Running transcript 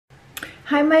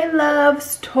Hi my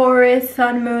loves, Taurus,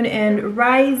 Sun, Moon, and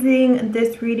Rising.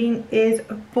 This reading is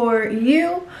for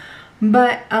you,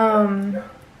 but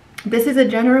this is a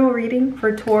general reading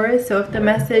for Taurus, so if the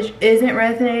message isn't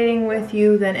resonating with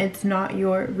you, then it's not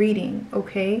your reading,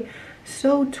 okay?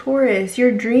 So Taurus,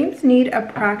 your dreams need a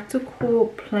practical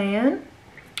plan.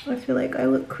 I feel like I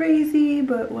look crazy,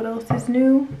 but what else is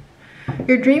new?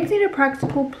 Your dreams need a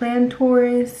practical plan,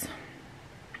 Taurus.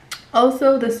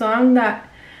 Also, the song that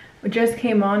just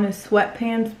came on is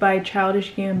Sweatpants by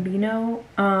Childish Gambino.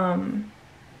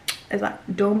 It's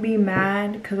like, don't be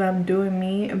mad because I'm doing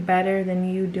me better than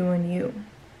you doing you.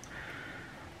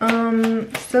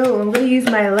 So I'm gonna use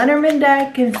my Lenormand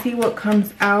deck and see what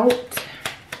comes out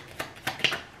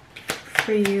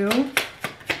for you.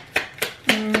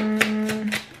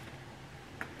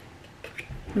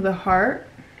 The heart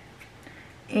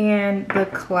and the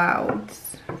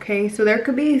clouds. Okay, so there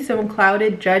could be some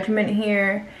clouded judgment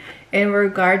here in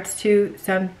regards to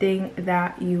something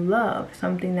that you love,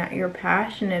 something that you're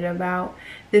passionate about.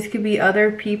 This could be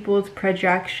other people's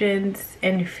projections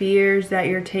and fears that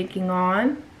you're taking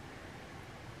on.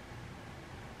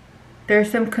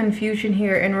 There's some confusion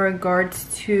here in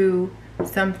regards to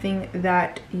something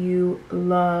that you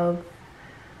love.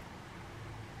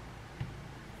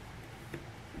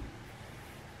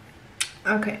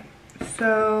 Okay,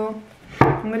 so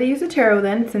I'm going to use a tarot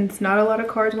then, since not a lot of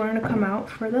cards wanted to come out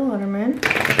for the Lenormand.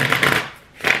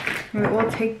 We'll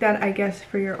take that, I guess,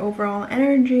 for your overall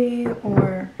energy,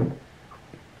 or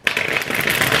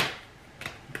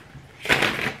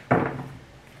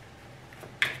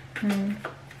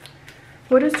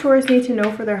what does Taurus need to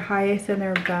know for their highest and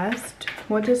their best?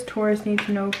 What does Taurus need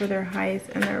to know for their highest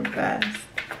and their best?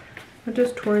 What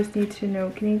does Taurus need to know?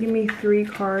 Can you give me 3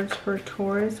 cards for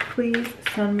Taurus, please?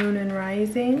 Sun, Moon, and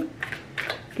Rising.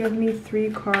 Give me 3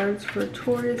 cards for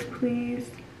Taurus, please.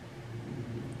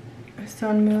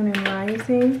 Sun, Moon, and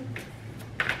Rising.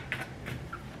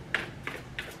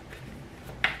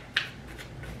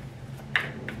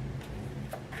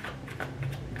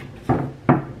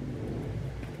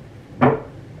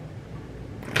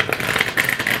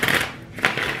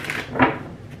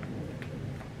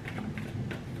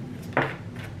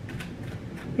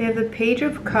 We have the Page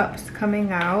of Cups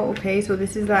coming out, okay? So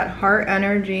this is that heart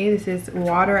energy. This is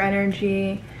water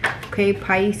energy, okay?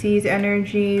 Pisces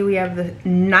energy. We have the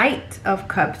Knight of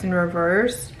Cups in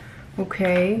reverse,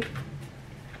 okay?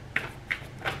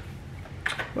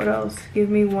 What else? Give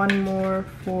me one more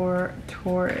for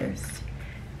Taurus.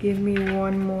 Give me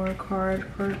one more card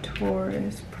for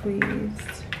Taurus, please.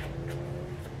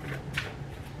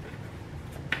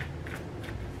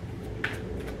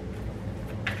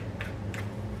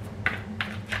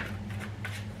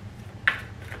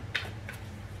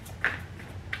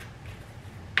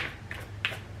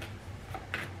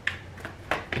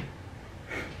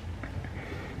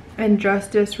 And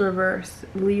Justice reverse,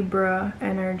 Libra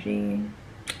energy.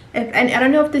 And I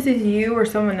don't know if this is you or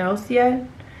someone else yet,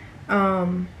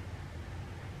 but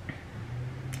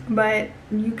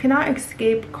you cannot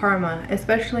escape karma,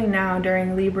 especially now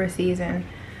during Libra season,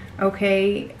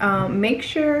 okay? Make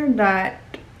sure that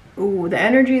the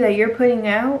energy that you're putting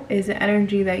out is the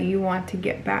energy that you want to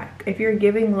get back. If you're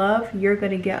giving love, you're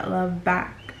gonna get love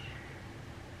back.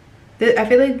 I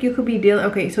feel like you could be dealing,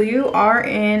 okay, so you are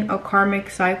in a karmic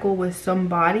cycle with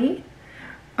somebody.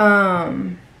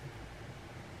 Knight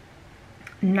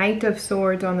of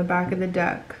Swords on the back of the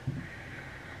deck.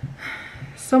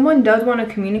 Someone does want to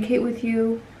communicate with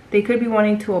you. They could be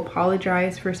wanting to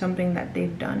apologize for something that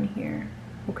they've done here,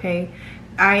 okay?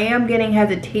 I am getting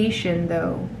hesitation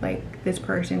though, like this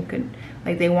person could,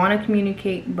 like they want to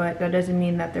communicate, but that doesn't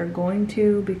mean that they're going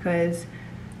to, because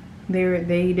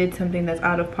they did something that's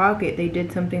out of pocket. They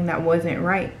did something that wasn't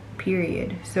right,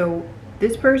 period. So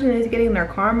this person is getting their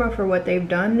karma for what they've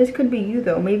done. This could be you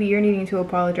though. Maybe you're needing to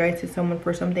apologize to someone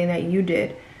for something that you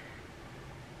did.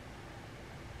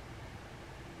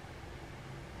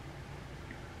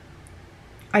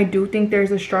 I do think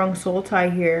there's a strong soul tie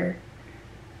here,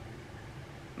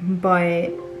 but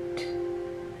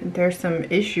there's some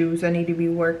issues that need to be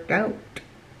worked out.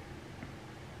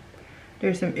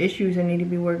 There's some issues that need to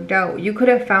be worked out. You could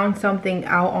have found something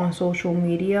out on social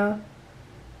media,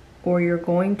 or you're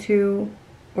going to,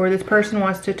 or this person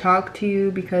wants to talk to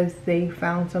you because they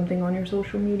found something on your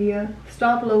social media.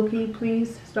 Stop, Loki,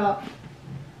 please. Stop.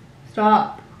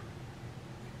 Stop.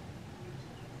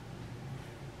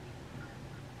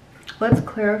 Let's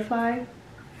clarify.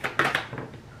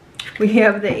 We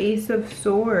have the Ace of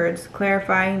Swords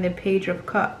clarifying the Page of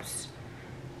Cups.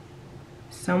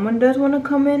 Someone does want to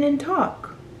come in and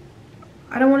talk.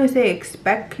 I don't want to say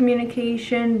expect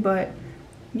communication, but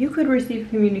you could receive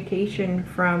communication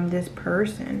from this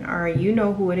person. All right, you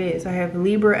know who it is. I have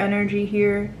Libra energy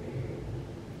here.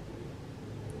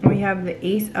 We have the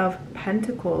Ace of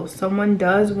Pentacles. Someone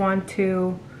does want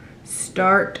to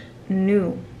start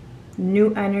new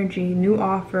energy, new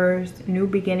offers, new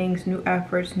beginnings, new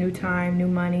efforts, new time, new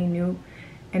money, new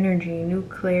energy, new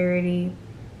clarity.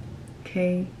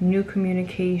 Okay, new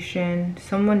communication.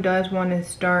 Someone does want to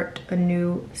start a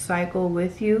new cycle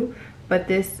with you, but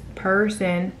this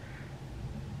person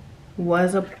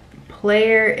was a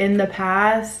player in the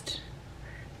past.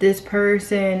 This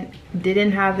person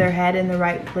didn't have their head in the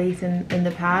right place in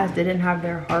the past, didn't have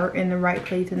their heart in the right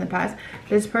place in the past.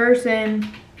 This person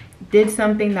did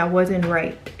something that wasn't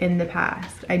right in the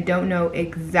past. I don't know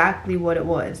exactly what it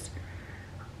was.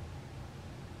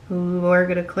 We're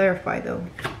going to clarify though.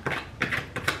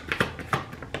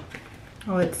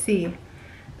 Oh, let's see.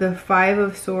 The Five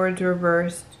of Swords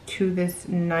reversed to this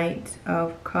Knight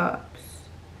of Cups.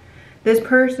 This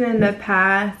person in the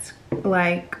past,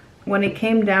 like when it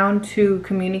came down to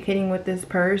communicating with this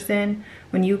person,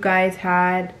 when you guys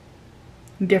had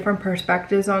different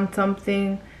perspectives on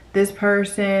something, this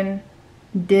person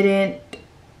didn't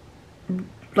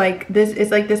like this.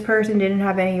 It's like this person didn't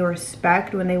have any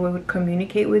respect when they would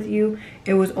communicate with you.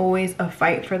 It was always a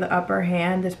fight for the upper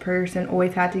hand. This person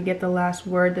always had to get the last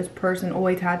word. This person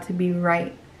always had to be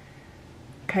right.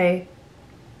 Okay,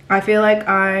 I feel like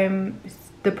I'm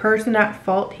the person at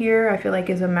fault here. I feel like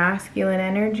is a masculine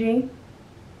energy.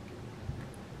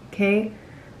 Okay,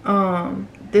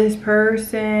 this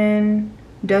person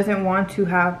doesn't want to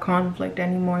have conflict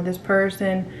anymore. This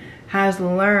person has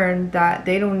learned that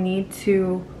they don't need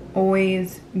to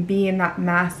always be in that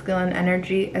masculine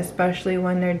energy, especially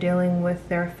when they're dealing with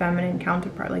their feminine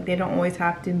counterpart. Like they don't always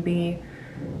have to be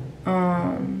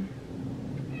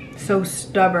so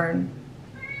stubborn.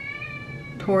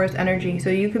 Taurus energy. So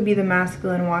you could be the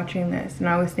masculine watching this. And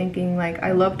I was thinking, like,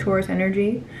 I love Taurus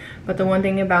energy, but the one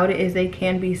thing about it is they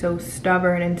can be so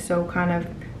stubborn and so kind of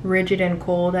rigid and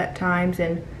cold at times,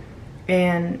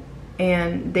 and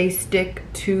they stick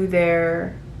to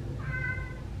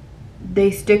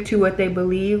what they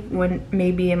believe when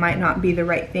maybe it might not be the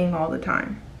right thing all the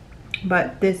time.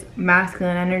 But this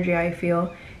masculine energy, I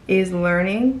feel, is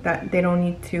learning that they don't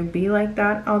need to be like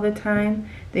that all the time.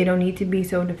 They don't need to be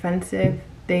so defensive.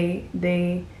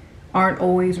 They aren't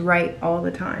always right all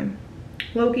the time.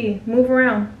 Loki, move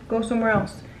around. Go somewhere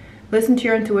else. Listen to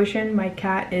your intuition. My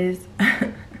cat is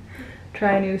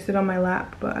trying to sit on my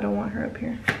lap, but I don't want her up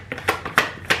here.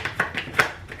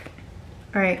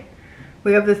 All right.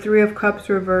 We have the Three of Cups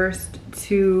reversed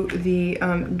to the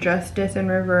Justice in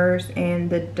reverse and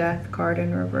the Death card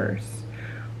in reverse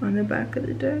on the back of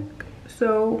the deck.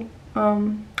 So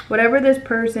whatever this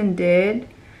person did,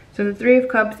 so the Three of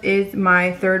Cups is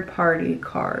my third party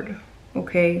card,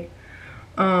 okay?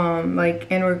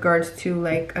 Like in regards to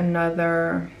like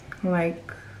another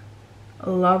like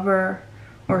lover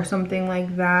or something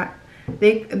like that.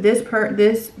 This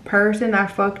person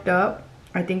that fucked up,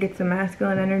 I think it's the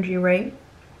masculine energy, right?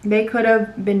 They could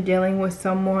have been dealing with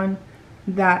someone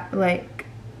that like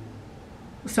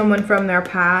someone from their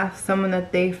past, someone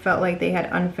that they felt like they had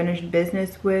unfinished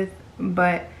business with,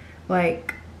 but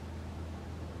like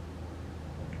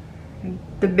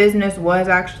the business was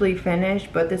actually finished,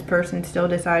 but this person still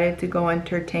decided to go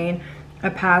entertain a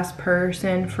past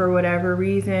person for whatever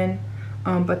reason.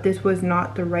 But this was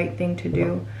not the right thing to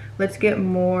do. Let's get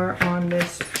more on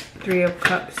this Three of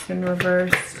Cups in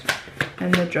reverse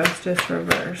and the Justice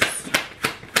reverse.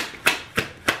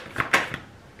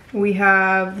 We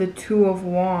have the Two of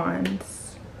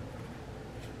Wands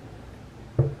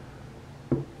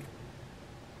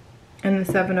and the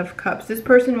Seven of Cups. This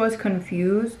person was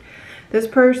confused. This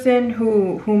person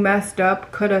who messed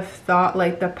up could have thought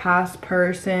like the past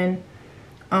person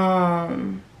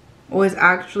was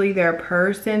actually their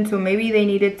person. So maybe they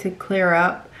needed to clear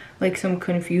up like some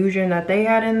confusion that they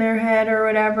had in their head or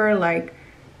whatever. Like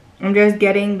I'm just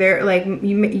getting there, like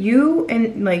you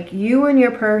and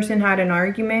your person had an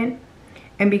argument,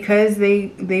 and because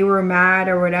they were mad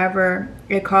or whatever,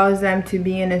 it caused them to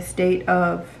be in a state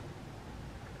of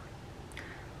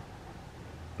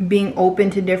being open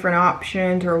to different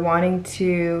options or wanting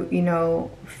to, you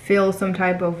know, fill some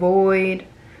type of void.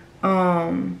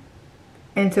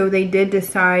 And so they did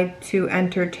decide to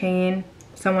entertain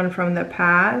someone from the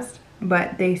past,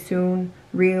 but they soon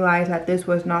realized that this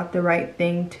was not the right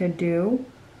thing to do.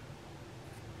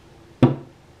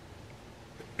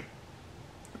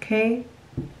 Okay.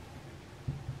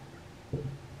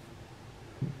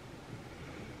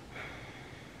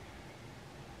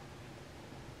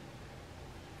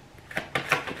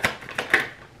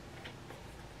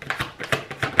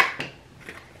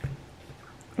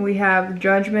 We have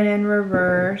Judgment in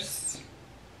reverse,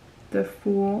 the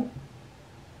Fool.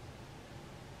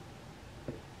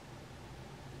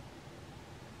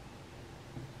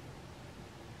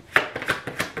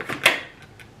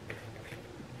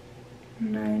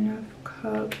 Nine of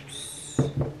Cups.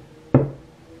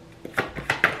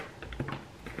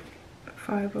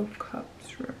 Five of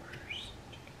Cups reversed.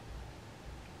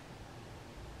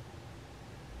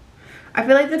 I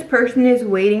feel like this person is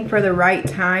waiting for the right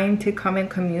time to come and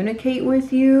communicate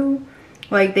with you.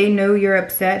 Like they know you're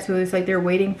upset, so it's like they're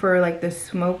waiting for like the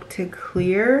smoke to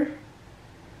clear.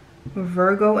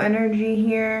 Virgo energy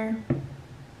here.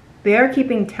 They are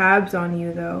keeping tabs on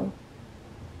you though.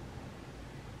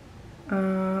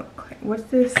 Okay, what's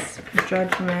this?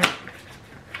 Judgment.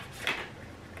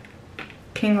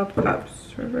 King of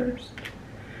Cups reversed.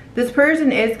 This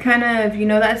person is kind of, you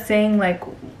know that saying like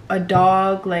a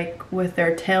dog like with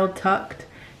their tail tucked?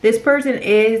 This person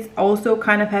is also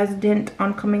kind of hesitant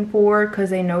on coming forward because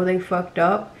they know they fucked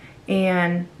up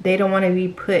and they don't want to be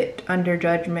put under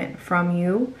judgment from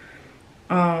you.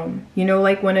 You know,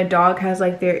 like when a dog has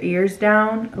like their ears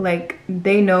down, like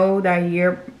they know that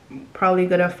you're probably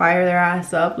gonna fire their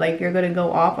ass up, like you're gonna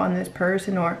go off on this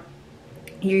person, or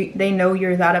they know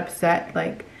you're that upset,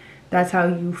 like that's how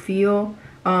you feel.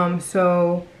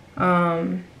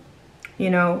 You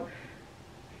know,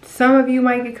 some of you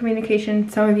might get communication,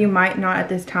 some of you might not at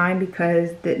this time,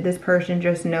 because this person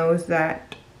just knows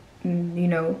that, you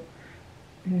know,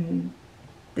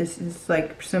 this is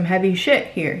like some heavy shit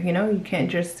here. You know, you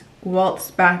can't just waltz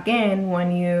back in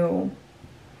when you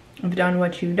have done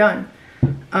what you've done.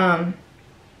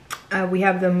 We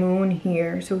have the moon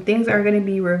here, so things are going to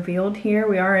be revealed here.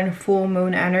 We are in full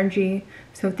moon energy,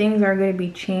 so things are going to be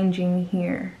changing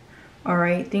here. All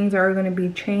right, things are going to be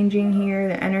changing here.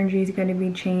 The energy is going to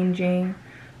be changing.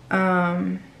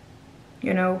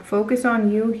 You know, focus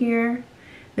on you here.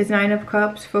 This Nine of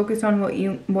Cups, focus on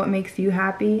what makes you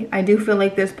happy. I do feel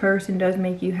like this person does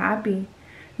make you happy.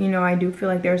 You know, I do feel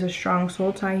like there's a strong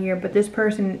soul tie here, but this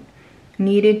person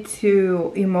needed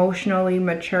to emotionally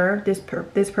mature. This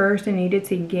person needed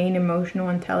to gain emotional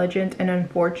intelligence, and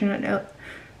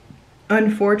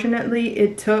unfortunately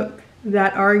it took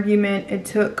that argument, it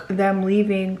took them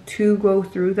leaving to go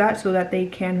through that so that they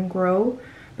can grow.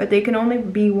 But they can only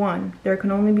be one. There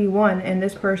can only be one, and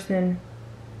this person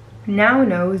now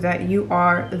knows that you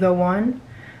are the one.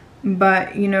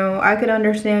 But you know, I could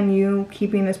understand you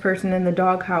keeping this person in the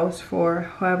doghouse for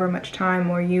however much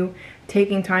time, or you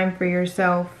taking time for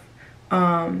yourself.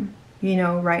 You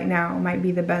know, right now might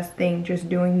be the best thing, just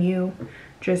doing you,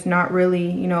 just not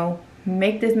really, you know,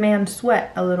 make this man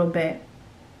sweat a little bit.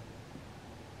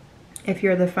 If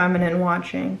you're the feminine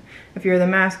watching, if you're the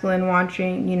masculine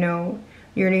watching, you know,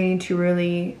 you're needing to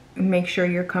really make sure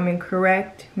you're coming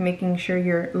correct, making sure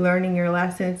you're learning your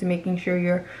lessons, making sure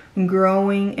you're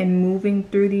growing and moving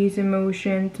through these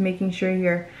emotions, making sure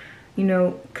you're, you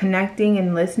know, connecting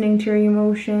and listening to your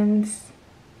emotions,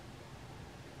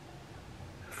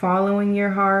 following your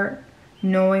heart,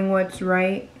 knowing what's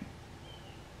right,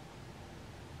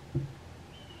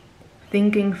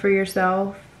 thinking for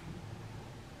yourself.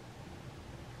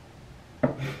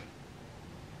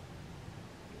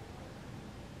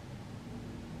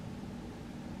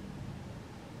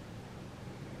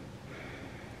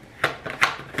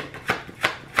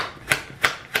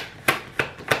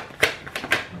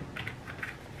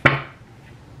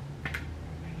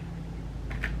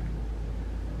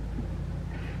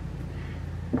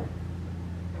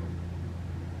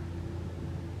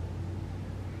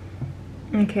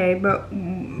 Okay, but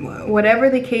whatever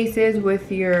the case is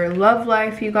with your love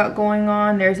life you got going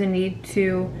on, there's a need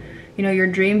to, you know, your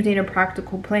dreams need a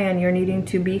practical plan. You're needing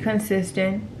to be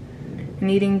consistent,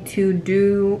 needing to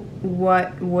do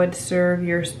what would serve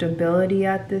your stability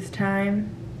at this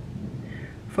time,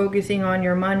 focusing on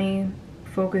your money,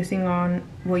 focusing on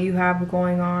what you have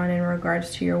going on in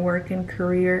regards to your work and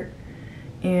career,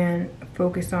 and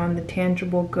focus on the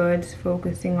tangible goods,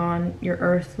 focusing on your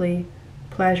earthly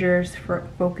pleasures,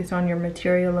 focus on your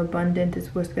material abundance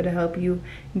is what's going to help you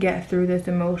get through this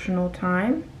emotional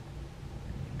time.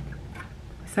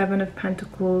 Seven of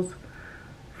Pentacles,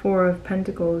 Four of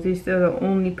Pentacles. These are the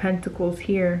only pentacles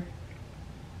here.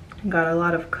 Got a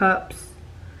lot of cups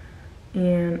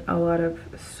and a lot of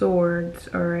swords,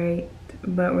 all right?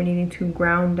 But we're needing to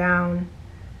ground down.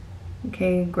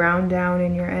 Okay, ground down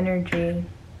in your energy.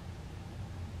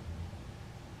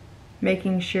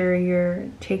 Making sure you're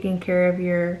taking care of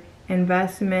your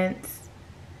investments,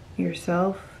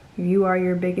 yourself. You are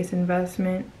your biggest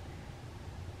investment.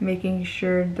 Making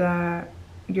sure that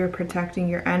you're protecting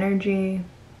your energy.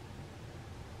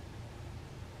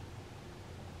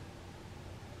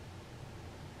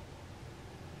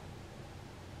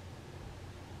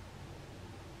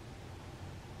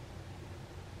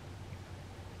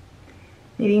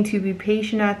 Needing to be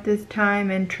patient at this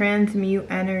time and transmute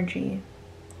energy.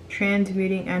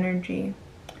 Transmuting energy.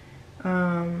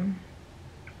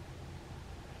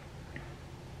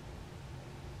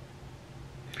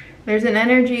 There's an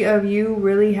energy of you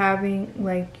really having,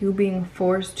 like, you being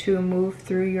forced to move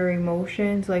through your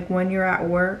emotions. Like when you're at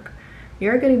work,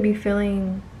 you're going to be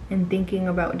feeling and thinking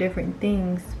about different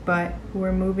things, but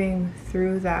we're moving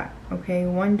through that, okay?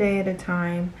 One day at a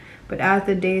time. But as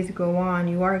the days go on,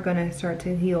 you are going to start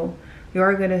to heal. You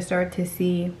are going to start to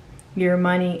see your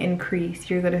money increase.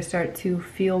 You're going to start to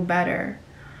feel better.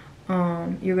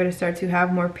 You're going to start to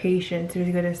have more patience.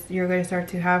 You're going to start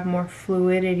to have more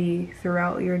fluidity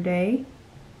throughout your day.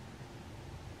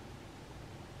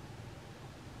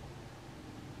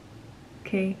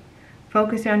 Okay.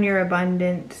 Focus on your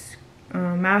abundance.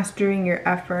 Mastering your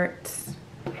efforts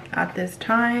at this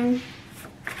time.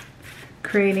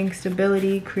 Creating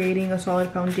stability. Creating a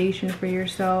solid foundation for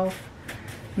yourself.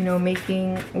 You know,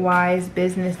 making wise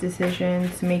business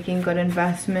decisions. Making good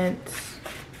investments.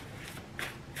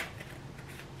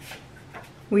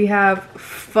 We have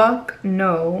fuck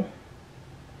no.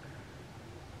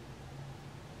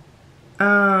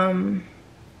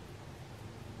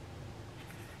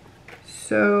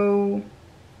 So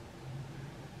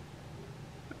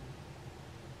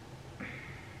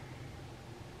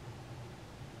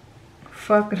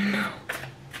fuck no.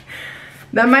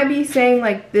 That might be saying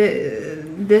like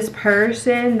this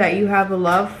person that you have a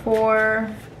love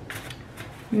for,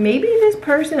 maybe this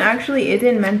person actually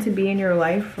isn't meant to be in your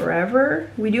life forever.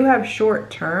 We do have short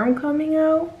term coming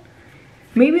out.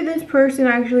 Maybe this person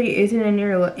actually isn't in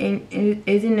your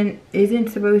isn't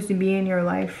supposed to be in your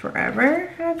life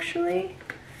forever, actually.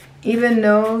 Even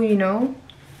though, you know,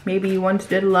 maybe you once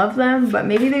did love them, but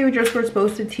maybe they were just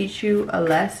supposed to teach you a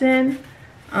lesson.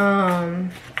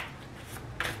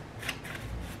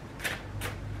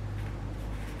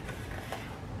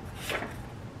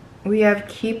 We have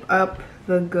keep up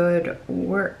the good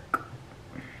work.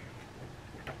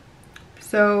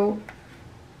 So,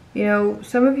 you know,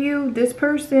 some of you, this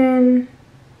person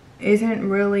isn't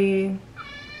really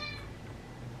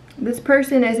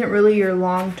your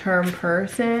long-term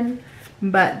person,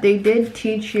 but they did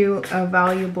teach you a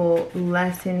valuable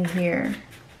lesson here.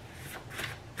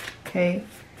 Okay,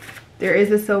 there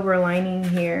is a silver lining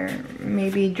here.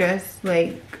 Maybe just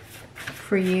like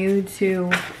for you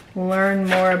to learn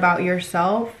more about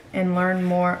yourself and learn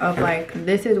more of like,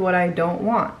 this is what I don't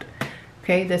want.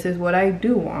 Okay, this is what I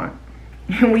do want.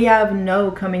 And we have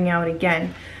no coming out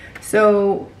again.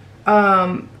 So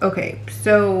okay,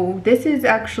 so this is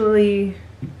actually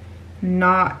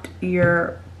not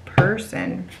your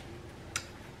person.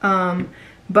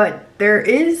 But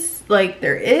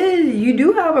you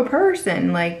do have a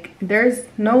person. Like, there's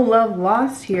no love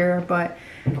lost here, but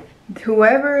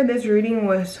whoever this reading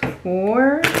was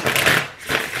for,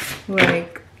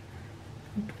 like,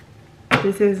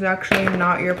 this is actually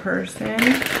not your person.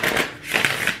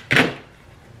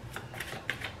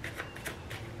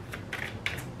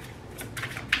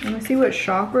 I'm gonna see what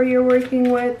chakra you're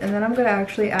working with, and then I'm gonna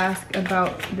actually ask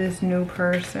about this new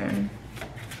person.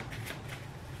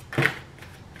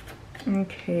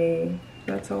 Okay,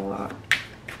 that's a lot.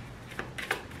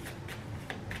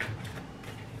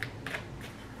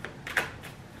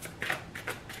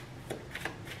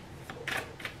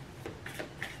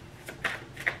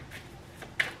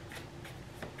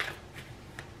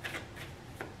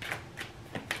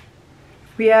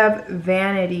 We have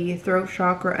vanity, throat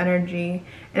chakra energy.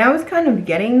 And I was kind of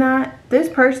getting that. This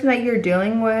person that you're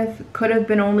dealing with could have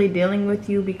been only dealing with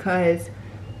you because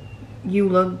you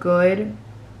look good.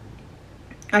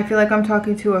 I feel like I'm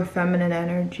talking to a feminine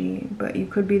energy, but you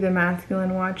could be the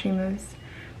masculine watching this.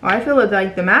 Well, I feel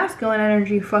like the masculine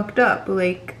energy fucked up.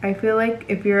 Like, I feel like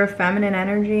if you're a feminine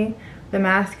energy, the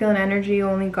masculine energy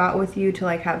only got with you to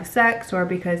like have sex, or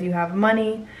because you have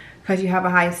money, because you have a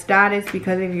high status,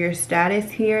 because of your status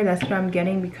here. That's what I'm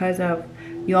getting, because of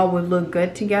y'all would look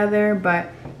good together. But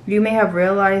you may have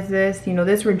realized this, you know,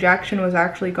 this rejection was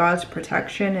actually God's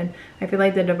protection. And I feel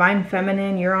like the divine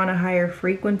feminine, you're on a higher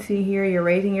frequency here. You're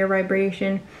raising your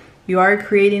vibration. You are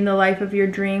creating the life of your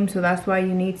dreams. So that's why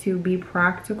you need to be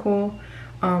practical.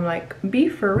 Like, be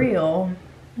for real.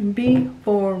 Be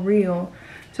for real.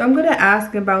 So I'm going to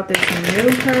ask about this new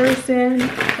person.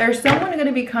 There's someone going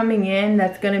to be coming in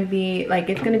that's going to be, like,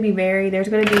 it's going to be there's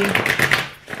going to be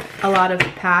a lot of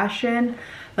passion.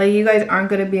 Like, you guys aren't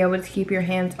going to be able to keep your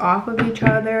hands off of each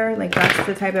other. Like, that's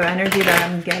the type of energy that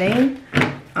I'm getting.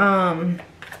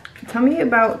 Tell me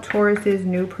about Taurus's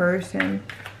new person.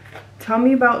 Tell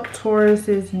me about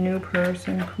Taurus's new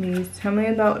person, please. Tell me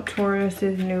about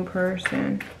Taurus's new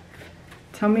person.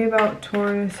 Tell me about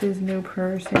Taurus's new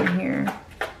person here.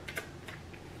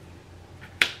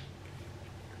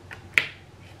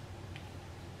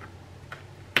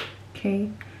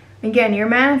 Okay. Again, you're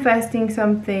manifesting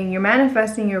something. You're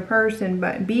manifesting your person,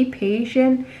 but be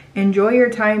patient. Enjoy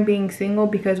your time being single,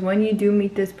 because when you do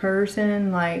meet this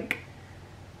person, like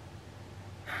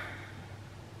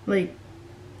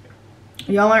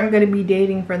y'all aren't going to be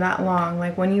dating for that long.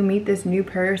 Like when you meet this new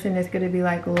person, it's going to be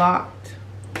like locked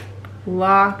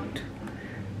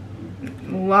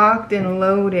and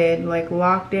loaded, like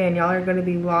locked in. Y'all are going to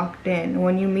be locked in.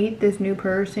 When you meet this new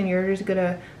person, you're just going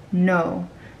to know.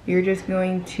 You're just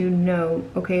going to know.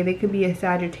 Okay, they could be a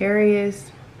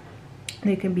Sagittarius,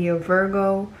 they could be a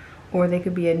Virgo, or they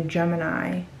could be a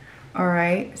Gemini. All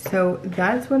right, so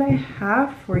that's what I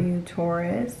have for you,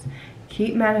 Taurus.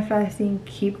 Keep manifesting,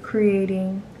 keep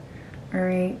creating. All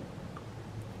right,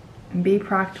 and be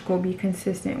practical, be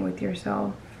consistent with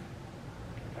yourself.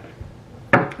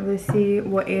 Let's see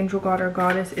what angel, god, or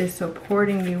goddess is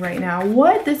supporting you right now.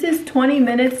 What? This is 20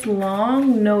 minutes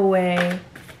long? No way.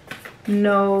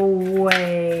 No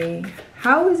way.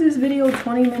 How is this video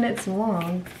 20 minutes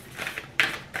long?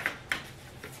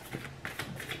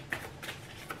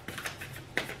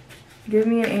 Give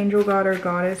me an angel, god, or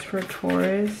goddess for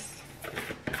Taurus.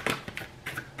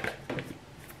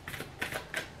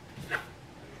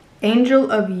 Angel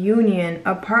of union.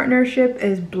 A partnership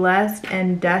is blessed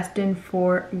and destined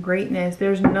for greatness.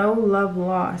 There's no love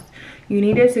lost. You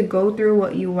needed to go through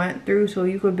what you went through so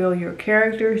you could build your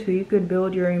character, so you could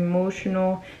build your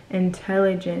emotional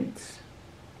intelligence.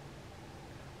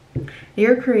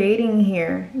 You're creating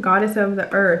here, goddess of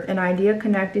the earth. An idea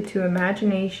connected to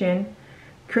imagination,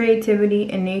 creativity,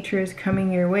 and nature is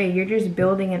coming your way. You're just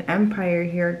building an empire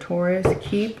here, Taurus.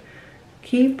 Keep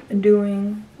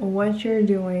doing what you're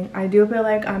doing. I do feel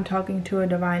like I'm talking to a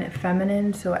divine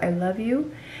feminine, so I love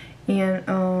you.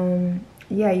 And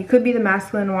yeah, you could be the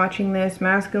masculine watching this.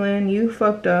 Masculine, you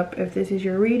fucked up if this is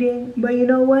your reading, but you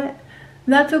know what?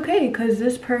 That's okay, because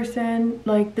this person,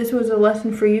 like, this was a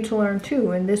lesson for you to learn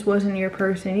too, and this wasn't your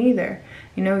person either.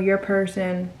 You know, your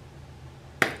person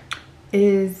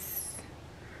is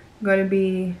going to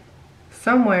be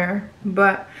somewhere,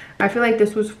 but I feel like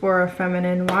this was for a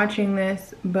feminine watching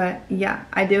this. But yeah,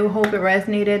 I do hope it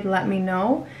resonated. Let me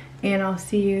know, and I'll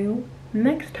see you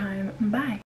next time. Bye.